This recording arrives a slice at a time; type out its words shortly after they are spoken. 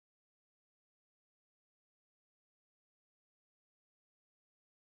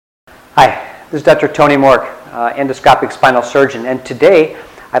Hi, this is Dr. Tony Mork, endoscopic spinal surgeon, and today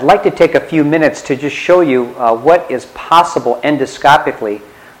I'd like to take a few minutes to just show you what is possible endoscopically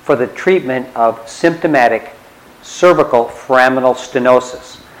for the treatment of symptomatic cervical foraminal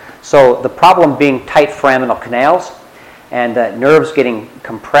stenosis. So the problem being tight foraminal canals and nerves getting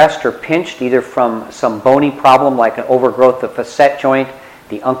compressed or pinched either from some bony problem like an overgrowth of facet joint,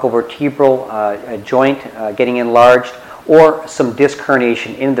 the uncovertebral joint getting enlarged, or some disc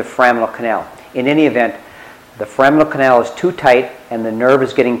herniation in the foraminal canal. In any event, the foraminal canal is too tight and the nerve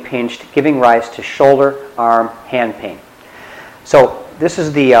is getting pinched, giving rise to shoulder, arm, hand pain. So this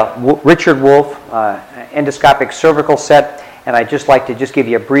is the Richard Wolf endoscopic cervical set, and I'd just like to give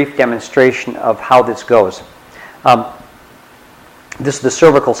you a brief demonstration of how this goes. This is the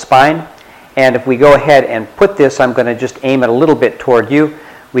cervical spine, and if we go ahead and put this, I'm going to just aim it a little bit toward you.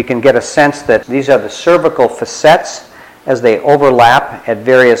 We can get a sense that these are the cervical facets as they overlap at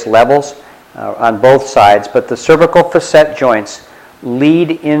various levels on both sides, but the cervical facet joints lead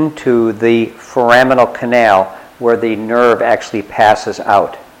into the foraminal canal where the nerve actually passes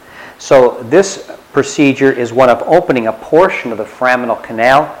out. So this procedure is one of opening a portion of the foraminal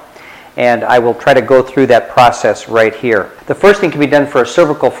canal, and I will try to go through that process right here. The first thing can be done for a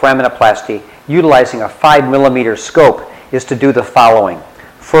cervical foraminoplasty utilizing a 5mm scope is to do the following.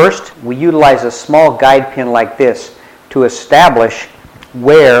 First, we utilize a small guide pin like this to establish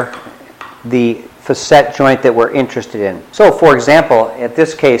where the facet joint that we're interested in. So for example, at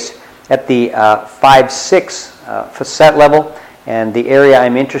this case, at the 5-6 facet level, and the area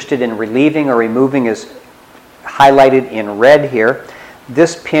I'm interested in relieving or removing is highlighted in red here,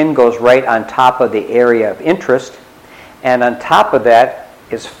 this pin goes right on top of the area of interest, and on top of that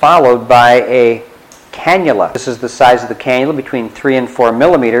is followed by a cannula. This is the size of the cannula, between 3 and 4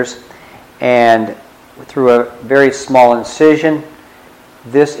 millimeters, and through a very small incision,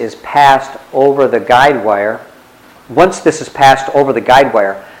 this is passed over the guide wire. Once this is passed over the guide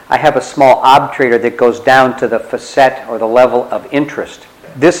wire, I have a small obturator that goes down to the facet or the level of interest.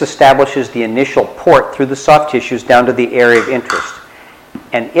 This establishes the initial port through the soft tissues down to the area of interest.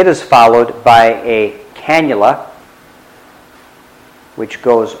 And it is followed by a cannula which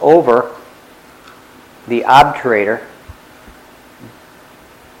goes over the obturator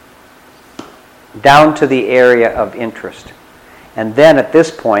down to the area of interest. And then at this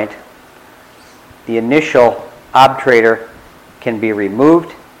point, the initial obturator can be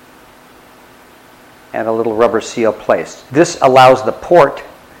removed and a little rubber seal placed. This allows the port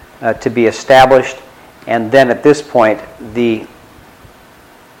to be established, and then at this point, the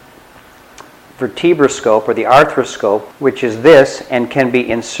vertebroscope or the arthroscope, which is this, and can be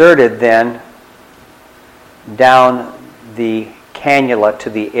inserted then down the cannula to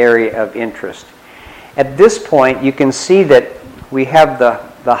the area of interest. At this point, you can see that we have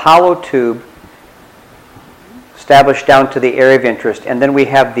the hollow tube established down to the area of interest, and then we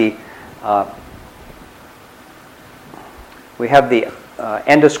have the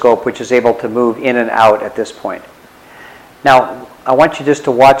endoscope, which is able to move in and out at this point. Now, I want you just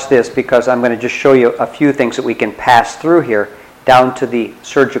to watch this because I'm going to just show you a few things that we can pass through here down to the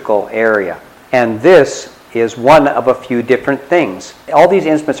surgical area. And this is one of a few different things. All these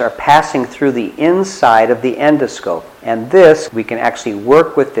instruments are passing through the inside of the endoscope, and this, we can actually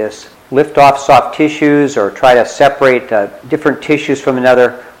work with this, lift off soft tissues or try to separate different tissues from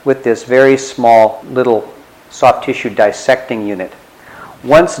another with this very small little soft tissue dissecting unit.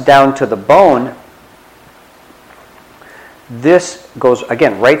 Once down to the bone, this goes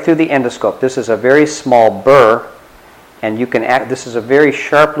again right through the endoscope. This is a very small burr, and you can this is a very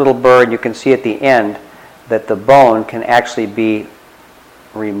sharp little burr, and you can see at the end that the bone can actually be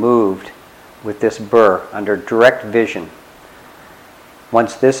removed with this burr under direct vision.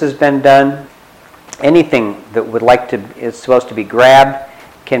 Once this has been done, anything that is supposed to be grabbed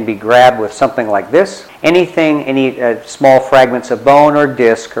can be grabbed with something like this. Any small fragments of bone or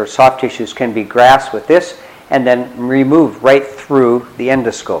disc or soft tissues can be grasped with this and then removed right through the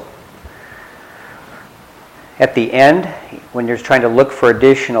endoscope. At the end, when you're trying to look for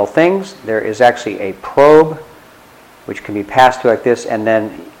additional things, there is actually a probe which can be passed through like this, and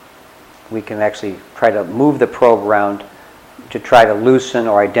then we can actually try to move the probe around to try to loosen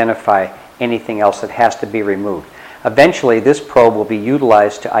or identify anything else that has to be removed. Eventually, this probe will be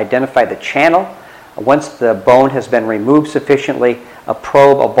utilized to identify the channel. Once the bone has been removed sufficiently, a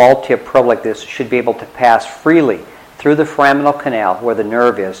ball tip probe like this should be able to pass freely through the foraminal canal where the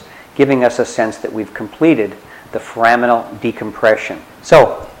nerve is, giving us a sense that we've completed the foraminal decompression.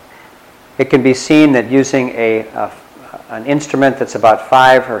 So it can be seen that using a an instrument that's about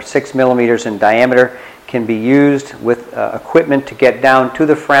 5 or 6 millimeters in diameter can be used with equipment to get down to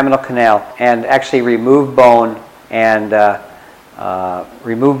the foraminal canal and actually remove bone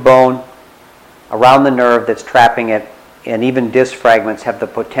around the nerve that's trapping it, and even disc fragments have the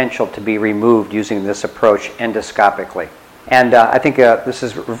potential to be removed using this approach endoscopically. And I think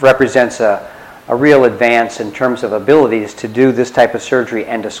this represents a real advance in terms of abilities to do this type of surgery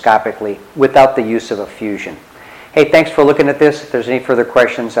endoscopically without the use of a fusion. Hey, thanks for looking at this. If there's any further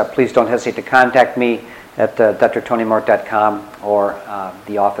questions, please don't hesitate to contact me at drtonymork.com or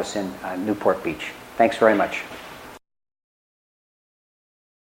the office in Newport Beach. Thanks very much.